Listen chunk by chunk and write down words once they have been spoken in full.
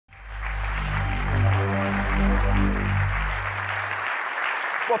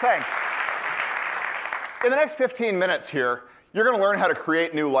Well, thanks. In the next 15 minutes here, you're going to learn how to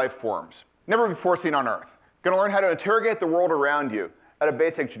create new life forms, never before seen on Earth. You're going to learn how to interrogate the world around you at a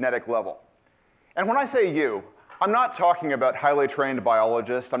basic genetic level. And when I say you, I'm not talking about highly trained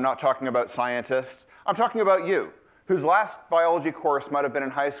biologists. I'm not talking about scientists. I'm talking about you, whose last biology course might have been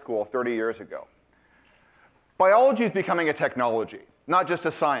in high school 30 years ago. Biology is becoming a technology, not just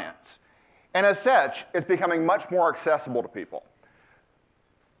a science. And as such, it's becoming much more accessible to people.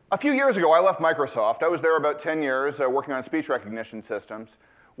 A few years ago, I left Microsoft. I was there about 10 years working on speech recognition systems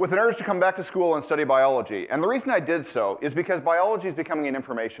with an urge to come back to school and study biology. And the reason I did so is because biology is becoming an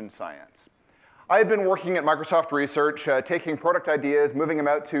information science. I had been working at Microsoft Research, taking product ideas, moving them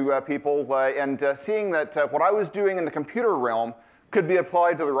out to people, and seeing that what I was doing in the computer realm could be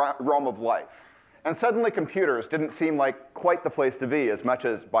applied to the realm of life. And suddenly computers didn't seem like quite the place to be as much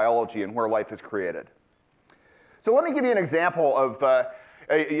as biology and where life is created. So let me give you an example of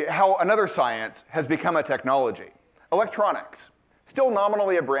how another science has become a technology. Electronics, still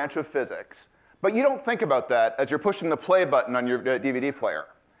nominally a branch of physics, but you don't think about that as you're pushing the play button on your DVD player.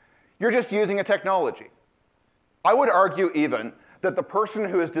 You're just using a technology. I would argue even that the person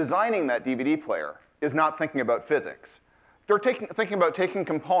who is designing that DVD player is not thinking about physics. They're thinking about taking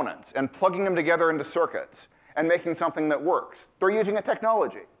components and plugging them together into circuits and making something that works. They're using a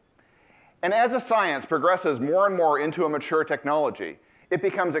technology. And as a science progresses more and more into a mature technology, it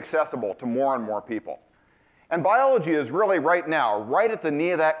becomes accessible to more and more people. And biology is really right now, right at the knee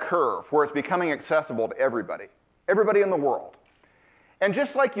of that curve where it's becoming accessible to everybody in the world. And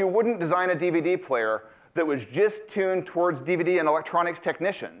just like you wouldn't design a DVD player that was just tuned towards DVD and electronics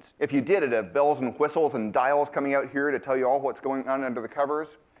technicians, if you did, it'd have bells and whistles and dials coming out here to tell you all what's going on under the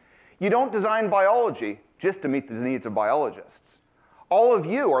covers. You don't design biology just to meet the needs of biologists. All of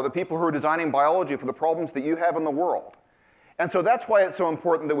you are the people who are designing biology for the problems that you have in the world. And so that's why it's so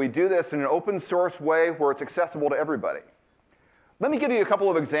important that we do this in an open source way where it's accessible to everybody. Let me give you a couple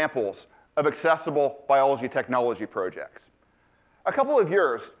of examples of accessible biology technology projects. A couple of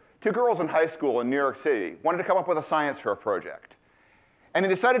years, two girls in high school in New York City wanted to come up with a science fair project. And they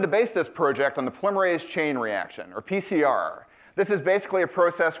decided to base this project on the polymerase chain reaction, or PCR. This is basically a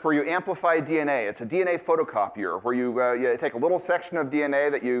process where you amplify DNA. It's a DNA photocopier where you take a little section of DNA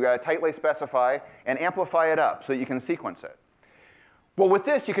that you tightly specify and amplify it up so that you can sequence it. Well, with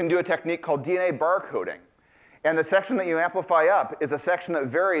this, you can do a technique called DNA barcoding. And the section that you amplify up is a section that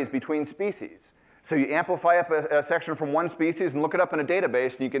varies between species. So you amplify up a section from one species and look it up in a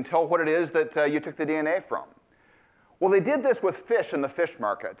database, and you can tell what it is that you took the DNA from. Well, they did this with fish in the fish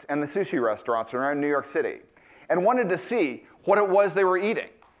markets and the sushi restaurants around New York City and wanted to see what it was they were eating.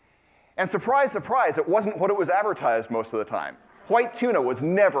 And surprise, surprise, it wasn't what it was advertised most of the time. White tuna was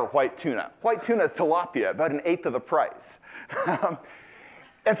never white tuna. White tuna is tilapia, about 1/8 of the price.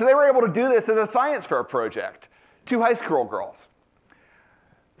 And so they were able to do this as a science fair project, two high school girls.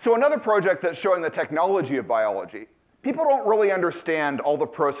 So another project that's showing the technology of biology, people don't really understand all the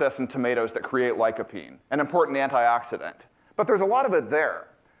process in tomatoes that create lycopene, an important antioxidant. But there's a lot of it there.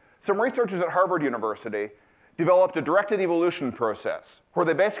 Some researchers at Harvard University developed a directed evolution process where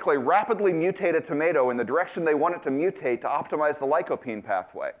they basically rapidly mutate a tomato in the direction they want it to mutate to optimize the lycopene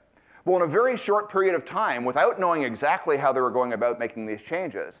pathway. Well, in a very short period of time, without knowing exactly how they were going about making these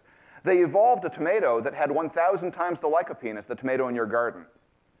changes, they evolved a tomato that had 1,000 times the lycopene as the tomato in your garden.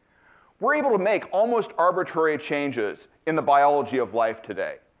 We're able to make almost arbitrary changes in the biology of life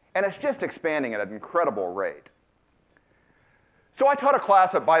today. And it's just expanding at an incredible rate. So I taught a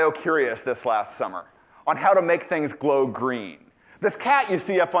class at BioCurious this last summer on how to make things glow green. This cat you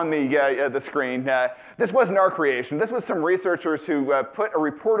see up on the screen, this wasn't our creation. This was some researchers who put a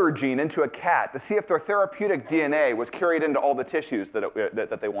reporter gene into a cat to see if their therapeutic DNA was carried into all the tissues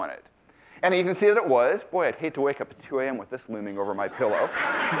that they wanted. And you can see that it was. Boy, I'd hate to wake up at 2 a.m. with this looming over my pillow.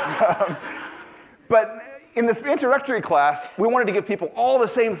 But in this introductory class, we wanted to give people all the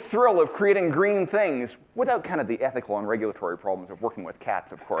same thrill of creating green things without kind of the ethical and regulatory problems of working with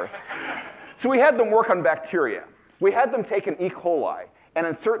cats, of course. So we had them work on bacteria. We had them take an E. coli and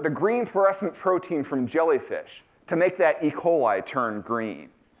insert the green fluorescent protein from jellyfish to make that E. coli turn green.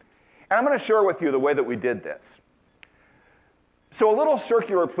 And I'm going to share with you the way that we did this. So a little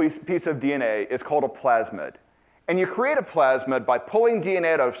circular piece of DNA is called a plasmid. And you create a plasmid by pulling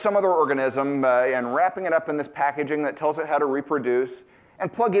DNA out of some other organism and wrapping it up in this packaging that tells it how to reproduce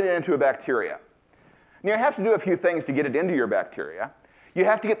and plugging it into a bacteria. Now, you have to do a few things to get it into your bacteria. You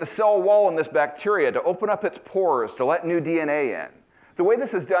have to get the cell wall in this bacteria to open up its pores to let new DNA in. The way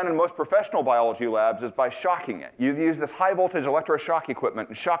this is done in most professional biology labs is by shocking it. You use this high voltage electroshock equipment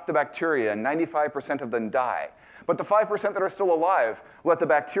and shock the bacteria, and 95% of them die. But the 5% that are still alive let the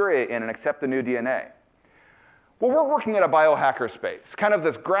bacteria in and accept the new DNA. Well, we're working at a biohackerspace, kind of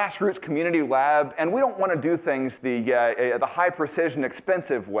this grassroots community lab, and we don't want to do things the high precision,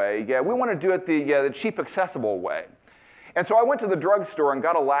 expensive way. We want to do it the cheap, accessible way. And so I went to the drugstore and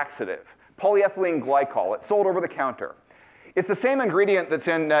got a laxative, polyethylene glycol. It's sold over the counter. It's the same ingredient that's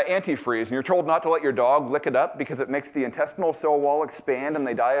in antifreeze, and you're told not to let your dog lick it up because it makes the intestinal cell wall expand and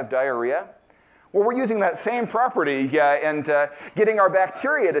they die of diarrhea. Well, we're using that same property and getting our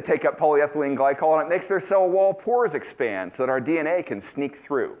bacteria to take up polyethylene glycol, and it makes their cell wall pores expand so that our DNA can sneak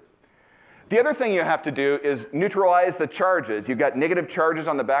through. The other thing you have to do is neutralize the charges. You've got negative charges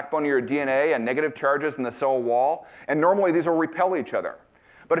on the backbone of your DNA and negative charges in the cell wall, and normally these will repel each other.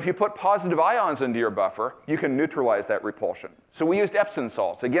 But if you put positive ions into your buffer, you can neutralize that repulsion. So we used Epsom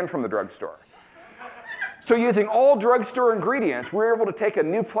salts, again from the drugstore. So using all drugstore ingredients, we were able to take a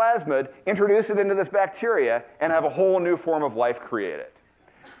new plasmid, introduce it into this bacteria, and have a whole new form of life created.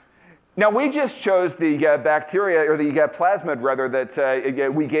 Now, we just chose the bacteria, or the plasmid, rather,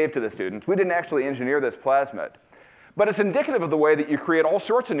 that we gave to the students. We didn't actually engineer this plasmid. But it's indicative of the way that you create all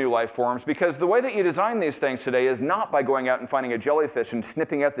sorts of new life forms, because the way that you design these things today is not by going out and finding a jellyfish and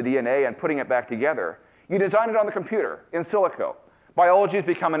snipping out the DNA and putting it back together. You design it on the computer, in silico. Biology has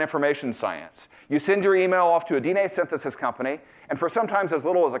become an information science. You send your email off to a DNA synthesis company, and for sometimes as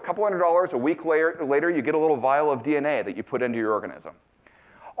little as a couple $100 a week later, you get a little vial of DNA that you put into your organism.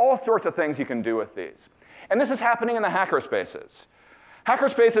 All sorts of things you can do with these. And this is happening in the hackerspaces.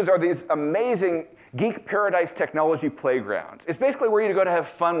 Hackerspaces are these amazing geek paradise technology playgrounds. It's basically where you go to have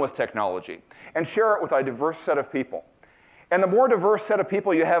fun with technology and share it with a diverse set of people. And the more diverse set of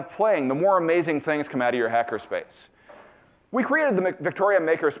people you have playing, the more amazing things come out of your hackerspace. We created the Victoria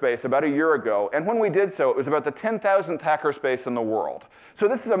Makerspace about a year ago, and when we did so, it was about the 10,000th hackerspace in the world. So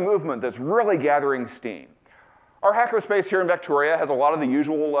this is a movement that's really gathering steam. Our hackerspace here in Victoria has a lot of the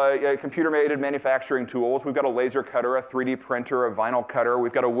usual computer-aided manufacturing tools. We've got a laser cutter, a 3D printer, a vinyl cutter.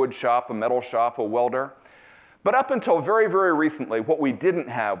 We've got a wood shop, a metal shop, a welder. But up until very, very recently, what we didn't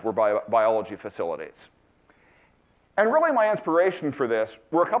have were biology facilities. And really my inspiration for this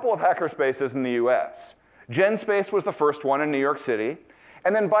were a couple of hackerspaces in the US. GenSpace was the first one in New York City,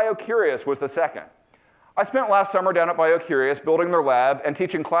 and then BioCurious was the second. I spent last summer down at BioCurious building their lab and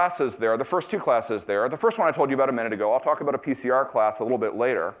teaching classes there, the first two classes there. The first one I told you about a minute ago. I'll talk about a PCR class a little bit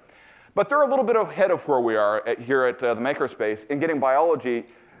later. But they're a little bit ahead of where we are here at the Makerspace in getting biology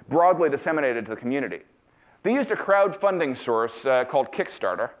broadly disseminated to the community. They used a crowdfunding source called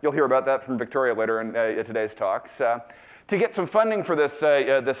Kickstarter. You'll hear about that from Victoria later in today's talks. To get some funding for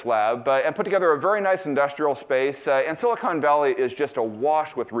this lab and put together a very nice industrial space. And Silicon Valley is just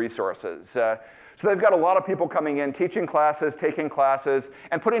awash with resources. So they've got a lot of people coming in, teaching classes, taking classes,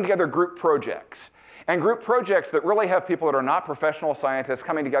 and putting together group projects. And group projects that really have people that are not professional scientists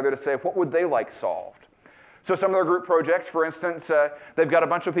coming together to say, what would they like solved? So some of their group projects, for instance, they've got a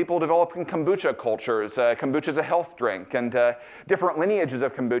bunch of people developing kombucha cultures. Kombucha is a health drink, and different lineages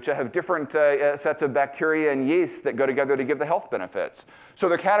of kombucha have different sets of bacteria and yeast that go together to give the health benefits. So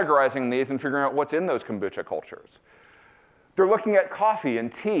they're categorizing these and figuring out what's in those kombucha cultures. They're looking at coffee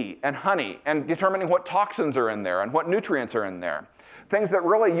and tea and honey and determining what toxins are in there and what nutrients are in there. Things that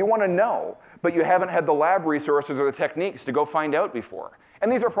really you want to know, but you haven't had the lab resources or the techniques to go find out before.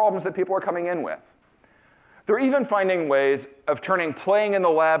 And these are problems that people are coming in with. They're even finding ways of turning playing in the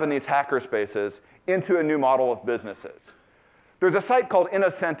lab in these hackerspaces into a new model of businesses. There's a site called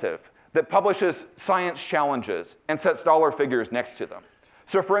Innocentive that publishes science challenges and sets dollar figures next to them.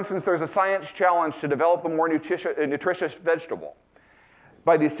 So for instance, there's a science challenge to develop a more nutritious vegetable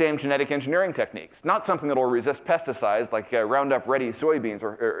by these same genetic engineering techniques. Not something that will resist pesticides like Roundup Ready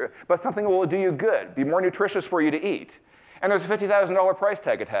soybeans, but something that will do you good, be more nutritious for you to eat. And there's a $50,000 price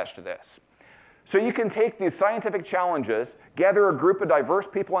tag attached to this. So you can take these scientific challenges, gather a group of diverse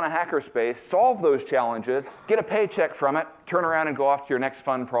people in a hackerspace, solve those challenges, get a paycheck from it, turn around and go off to your next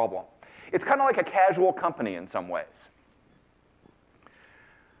fun problem. It's kind of like a casual company in some ways.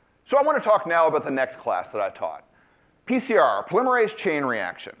 So I want to talk now about the next class that I taught. PCR, polymerase chain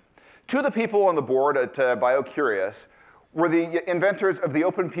reaction. Two of the people on the board at BioCurious were the inventors of the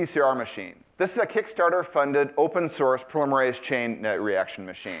open PCR machine. This is a Kickstarter-funded open source polymerase chain reaction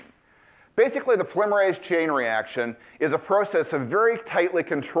machine. Basically, the polymerase chain reaction is a process of very tightly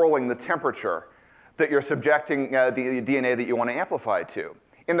controlling the temperature that you're subjecting the DNA that you want to amplify to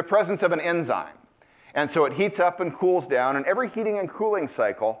in the presence of an enzyme. And so it heats up and cools down, and every heating and cooling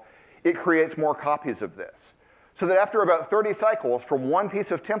cycle, it creates more copies of this. So that after about 30 cycles from one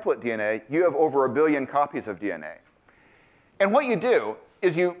piece of template DNA, you have over 1 billion copies of DNA. And what you do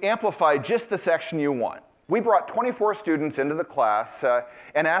is you amplify just the section you want. We brought 24 students into the class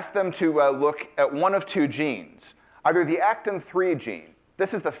and asked them to look at one of 2 genes, either the actin-3 gene.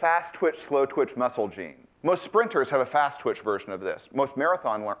 This is the fast twitch, slow twitch muscle gene. Most sprinters have a fast twitch version of this. Most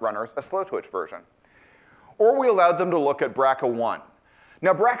marathon runners, a slow twitch version. Or we allowed them to look at BRCA1.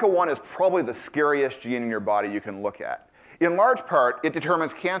 Now, BRCA1 is probably the scariest gene in your body you can look at. In large part, it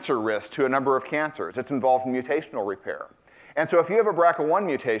determines cancer risk to a number of cancers. It's involved in mutational repair. And so if you have a BRCA1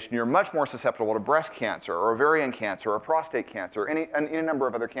 mutation, you're much more susceptible to breast cancer or ovarian cancer or prostate cancer, any number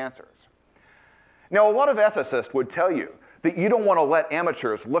of other cancers. Now, a lot of ethicists would tell you that you don't want to let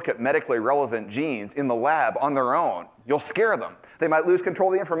amateurs look at medically relevant genes in the lab on their own. You'll scare them. They might lose control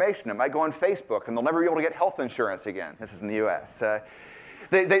of the information. It might go on Facebook, and they'll never be able to get health insurance again. This is in the US.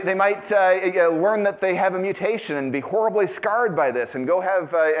 They might learn that they have a mutation and be horribly scarred by this and go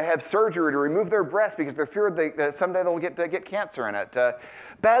have surgery to remove their breast because they're feared that someday they'll get cancer in it.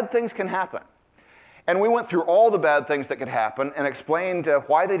 Bad things can happen. And we went through all the bad things that could happen and explained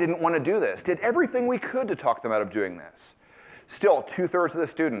why they didn't want to do this, did everything we could to talk them out of doing this. Still, 2/3 of the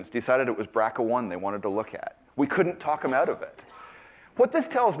students decided it was BRCA1 they wanted to look at. We couldn't talk them out of it. What this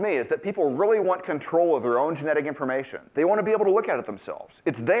tells me is that people really want control of their own genetic information. They want to be able to look at it themselves.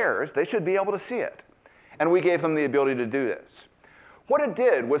 It's theirs. They should be able to see it. And we gave them the ability to do this. What it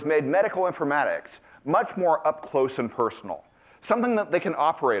did was made medical informatics much more up close and personal. Something that they can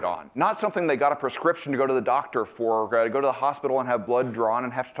operate on, not something they got a prescription to go to the doctor for, to go to the hospital and have blood drawn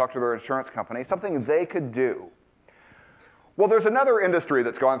and have to talk to their insurance company, something they could do. Well, there's another industry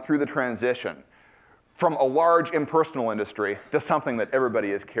that's gone through the transition from a large impersonal industry to something that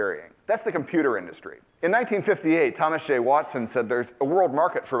everybody is carrying. That's the computer industry. In 1958, Thomas J. Watson said there's a world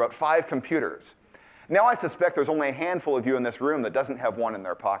market for about 5 computers. Now I suspect there's only a handful of you in this room that doesn't have one in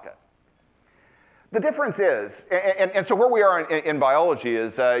their pocket. The difference is, and so where we are in biology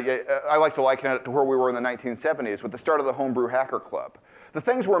is, I like to liken it to where we were in the 1970s with the start of the Homebrew Hacker Club. The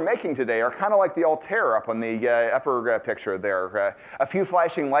things we're making today are kind of like the Altair up on the upper picture there. A few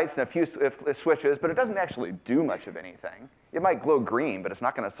flashing lights and a few switches, but it doesn't actually do much of anything. It might glow green, but it's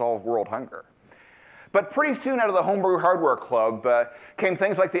not going to solve world hunger. But pretty soon out of the Homebrew Hardware Club came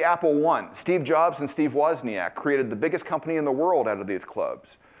things like the Apple I. Steve Jobs and Steve Wozniak created the biggest company in the world out of these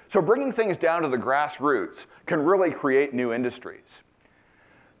clubs. So bringing things down to the grassroots can really create new industries.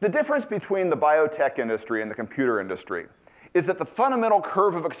 The difference between the biotech industry and the computer industry is that the fundamental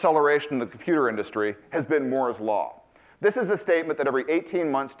curve of acceleration in the computer industry has been Moore's law. This is the statement that every 18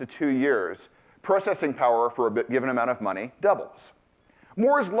 months to 2 years, processing power for a given amount of money doubles.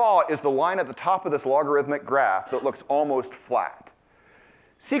 Moore's law is the line at the top of this logarithmic graph that looks almost flat.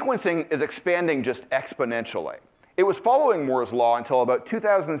 Sequencing is expanding just exponentially. It was following Moore's law until about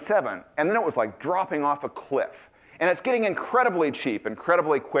 2007, and then it was like dropping off a cliff. And it's getting incredibly cheap,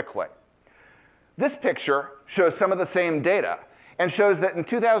 incredibly quickly. This picture shows some of the same data and shows that in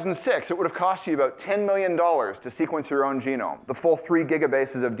 2006, it would have cost you about $10 million to sequence your own genome, the full 3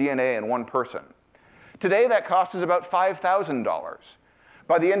 gigabases of DNA in one person. Today, that cost is about $5,000.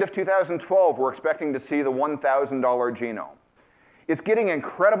 By the end of 2012, we're expecting to see the $1,000 genome. It's getting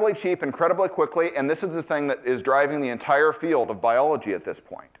incredibly cheap, incredibly quickly, and this is the thing that is driving the entire field of biology at this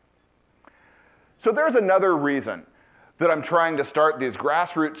point. So there's another reason that I'm trying to start these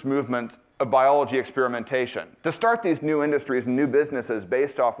grassroots movements of biology experimentation, to start these new industries and new businesses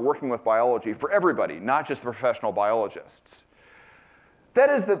based off working with biology for everybody, not just the professional biologists. That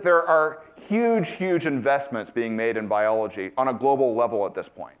is that there are huge, huge investments being made in biology on a global level at this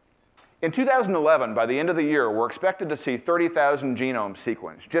point. In 2011, by the end of the year, we're expected to see 30,000 genomes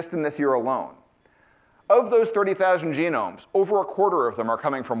sequenced, just in this year alone. Of those 30,000 genomes, over a quarter of them are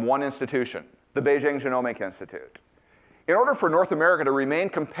coming from one institution, the Beijing Genomic Institute. In order for North America to remain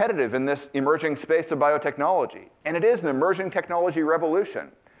competitive in this emerging space of biotechnology, and it is an emerging technology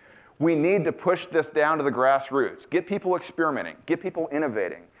revolution, we need to push this down to the grassroots, get people experimenting, get people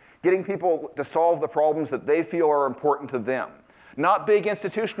innovating, getting people to solve the problems that they feel are important to them. Not big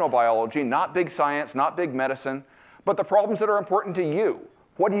institutional biology, not big science, not big medicine, but the problems that are important to you.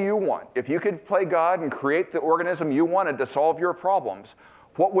 What do you want? If you could play God and create the organism you wanted to solve your problems,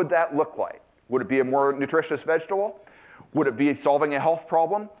 what would that look like? Would it be a more nutritious vegetable? Would it be solving a health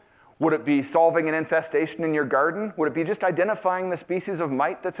problem? Would it be solving an infestation in your garden? Would it be just identifying the species of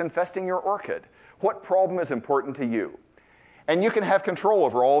mite that's infesting your orchid? What problem is important to you? And you can have control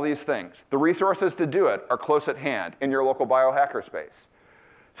over all these things. The resources to do it are close at hand in your local biohackerspace.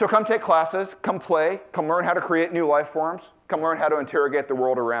 So come take classes, come play, come learn how to create new life forms, come learn how to interrogate the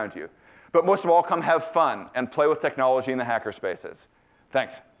world around you. But most of all, come have fun and play with technology in the hackerspaces.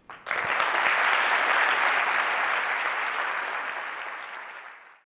 Thanks.